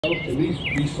These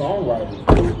songwriters,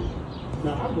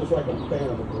 now I'm just like a fan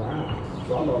of the ground,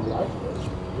 so I love life.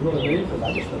 You know what I mean? Because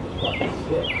I just think it's fucking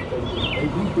sick. They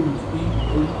do things eat,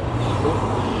 drink, smoke,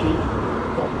 shoot,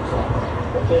 fucking song.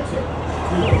 But that's it.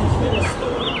 You know,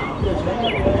 it's not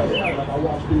like last night, like I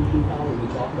watched dudes do comedy,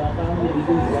 talk about comedy, and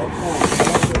dudes write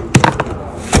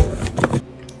songs.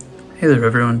 Hey there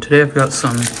everyone, today I've got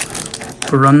some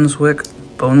Brunswick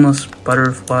Boneless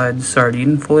Butterflied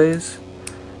Sardine Fillets.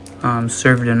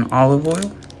 Served in olive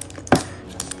oil,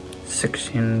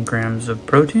 16 grams of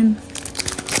protein.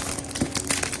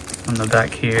 On the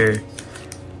back here,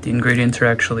 the ingredients are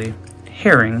actually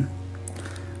herring.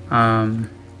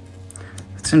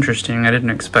 It's interesting, I didn't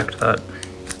expect that.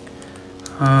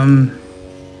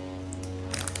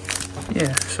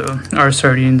 Yeah, so our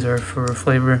sardines are for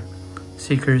flavor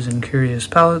seekers and curious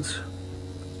palates.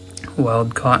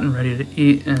 Wild caught and ready to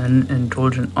eat in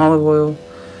indulgent olive oil.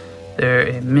 They're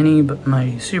a mini but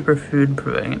mighty superfood,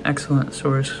 providing an excellent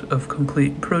source of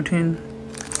complete protein,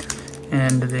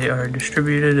 and they are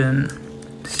distributed in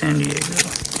San Diego.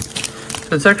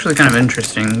 So it's actually kind of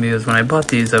interesting because when I bought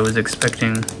these I was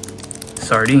expecting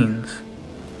sardines,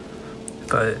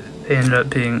 but they ended up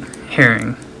being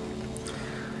herring.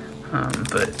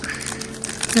 But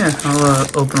yeah,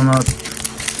 I'll open them up,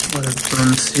 let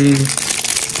everyone see.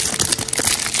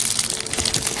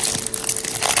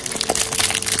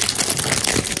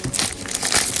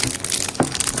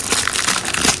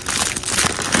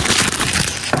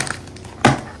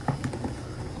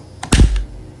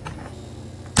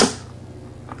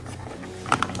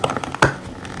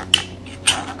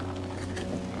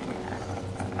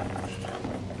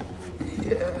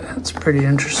 Yeah, it's pretty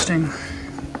interesting.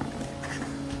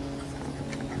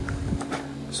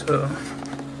 So,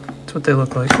 that's what they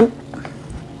look like. Oh,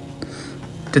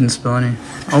 didn't spill any.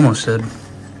 Almost did.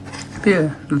 But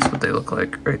yeah, that's what they look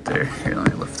like right there. Here, let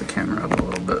me lift the camera up a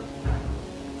little bit.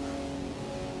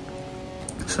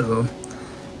 So,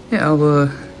 yeah, I'll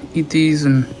eat these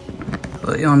and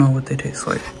let y'all know what they taste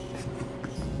like.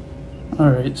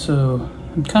 Alright, so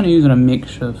I'm kind of using a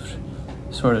makeshift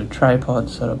sort of tripod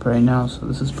setup right now, so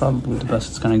this is probably the best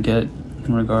it's gonna get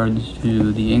in regards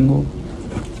to the angle.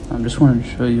 I just wanted to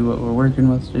show you what we're working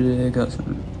with today. I got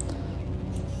some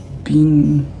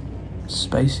bean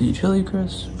spicy chili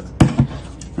crisp,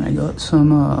 and I got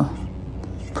some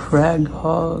Prague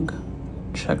hog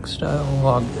Czech style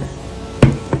lager.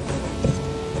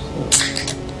 So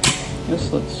I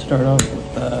guess let's start off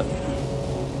with that.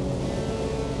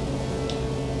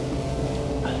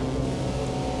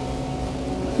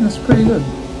 That's pretty good.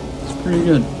 It's pretty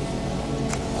good.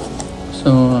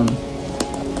 So,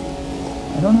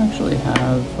 I don't actually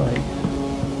have, like,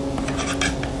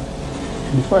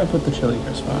 before I put the chili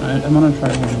crisp on, I'm gonna try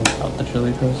one without the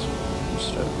chili crisp,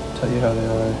 just to tell you how they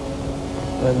are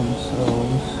by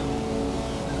themselves.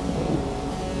 So,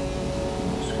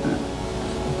 just gonna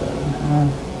put that in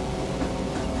half.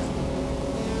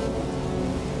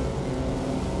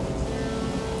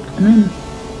 I mean,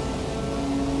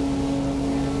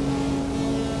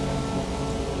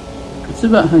 it's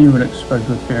about how you would expect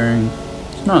with herring.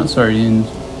 It's not sardines.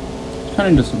 It's kind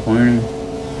of disappointing,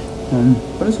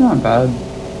 but it's not bad.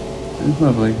 It's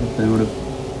lovely if they would have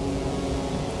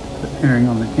put herring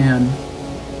on the can.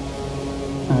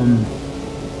 I'm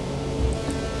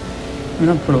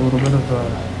gonna put a little bit of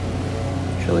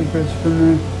chili crisp in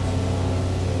there.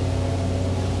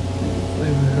 Maybe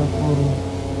flavor it up a little.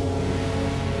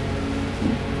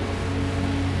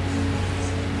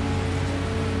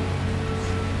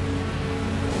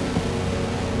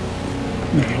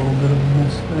 Make a little bit of a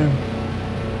mess there.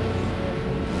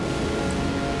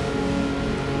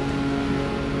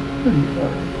 Pretty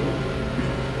dark.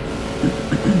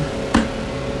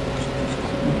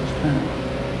 Just kind of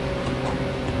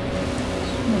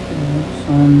smoking out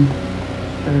some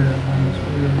better ones so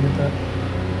we really get that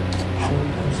chili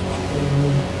crisp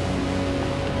flavor.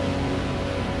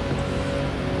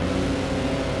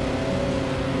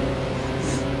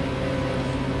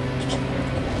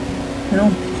 You know,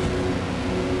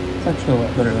 it's actually a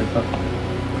lot better like that.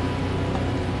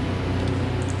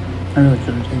 I really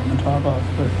should have taken the top off,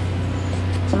 but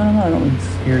somehow I don't really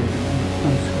scare you.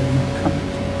 I'm scared.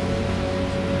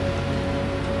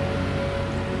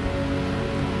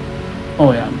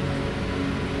 Oh yeah.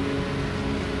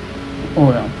 Oh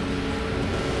yeah.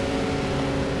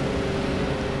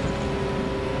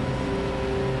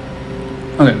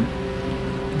 Okay.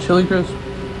 Chili crisp.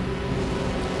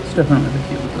 It's definitely the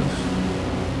key with this.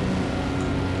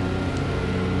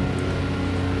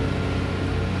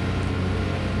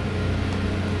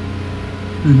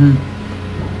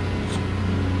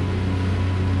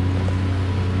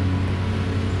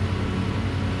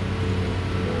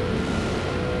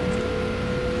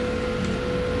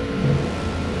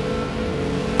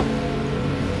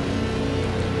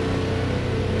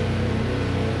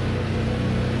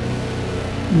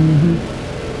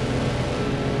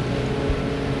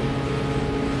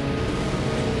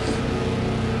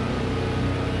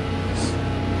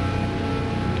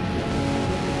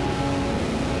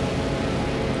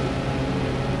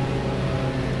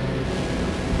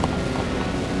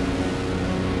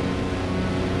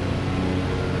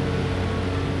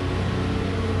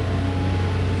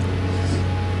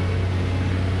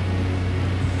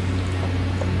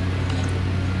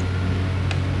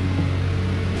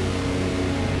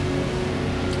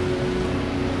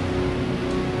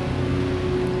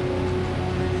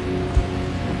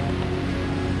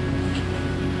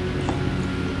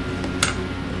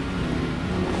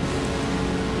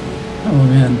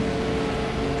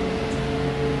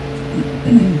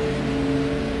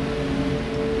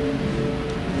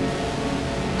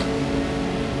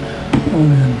 Oh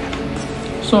man.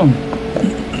 So,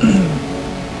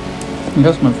 I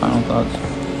guess my final thoughts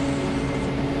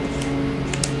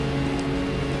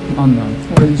on the,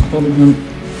 what are these called again?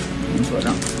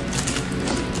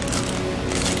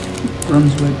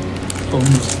 Brunswick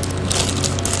Boneless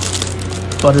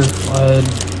Butterflied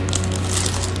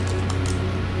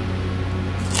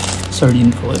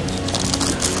Sardine Fillets.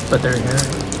 But they're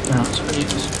not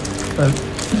sardines. But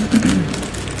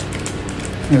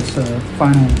its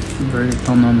final verdict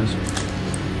on them is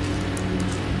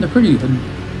they're pretty good.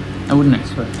 I wouldn't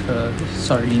expect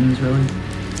sardines really.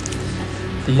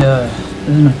 This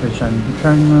is my first time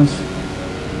trying this.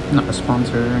 Not a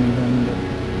sponsor or anything, but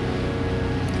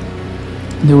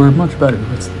they were much better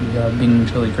with the being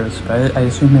chili crisp. I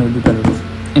assume they would be better with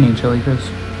any chili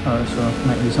crisp, so it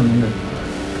might be something to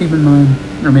keep in mind,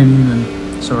 or maybe even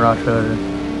sriracha or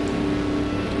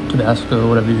Tabasco,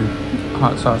 whatever your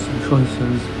hot sauce of choice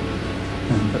is.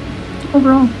 But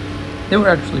overall, they were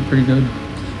actually pretty good.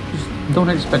 Just don't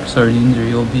expect sardines or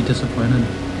you'll be disappointed.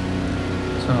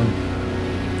 So,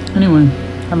 anyway,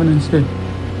 have a nice day.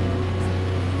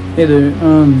 Hey there,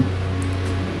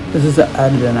 this is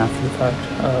added in after the fact.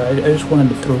 I just wanted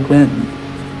to throw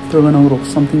in a little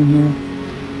something here.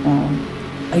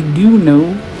 I do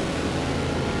know,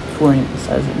 before anyone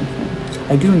says anything,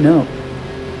 I do know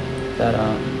that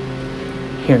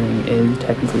herring is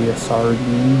technically a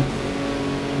sardine.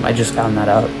 I just found that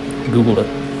out. I googled it.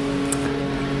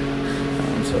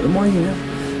 So the more you know.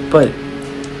 But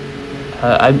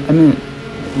I mean,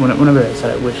 whenever I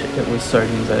said I wish it was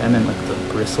sardines, I meant like the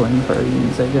bristling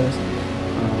sardines, I guess.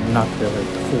 Not the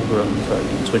full-grown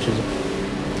sardines, which is,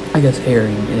 I guess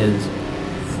herring is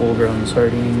full-grown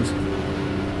sardines.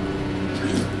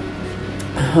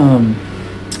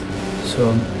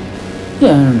 So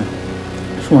yeah, I don't know.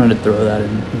 Just wanted to throw that in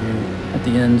here at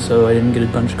the end so I didn't get a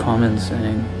bunch of comments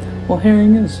saying, well,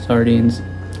 herring is sardines.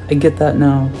 I get that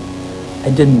now.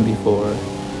 I didn't before.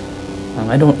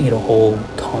 I don't eat a whole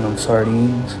ton of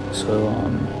sardines, so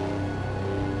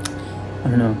I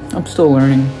don't know. I'm still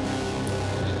learning,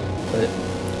 but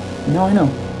now I know.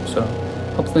 So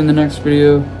hopefully in the next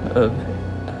video of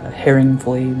herring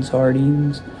filleted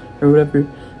sardines or whatever,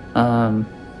 I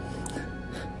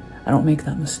don't make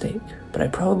that mistake, but I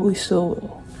probably still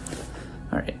will.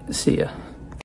 Alright, see ya.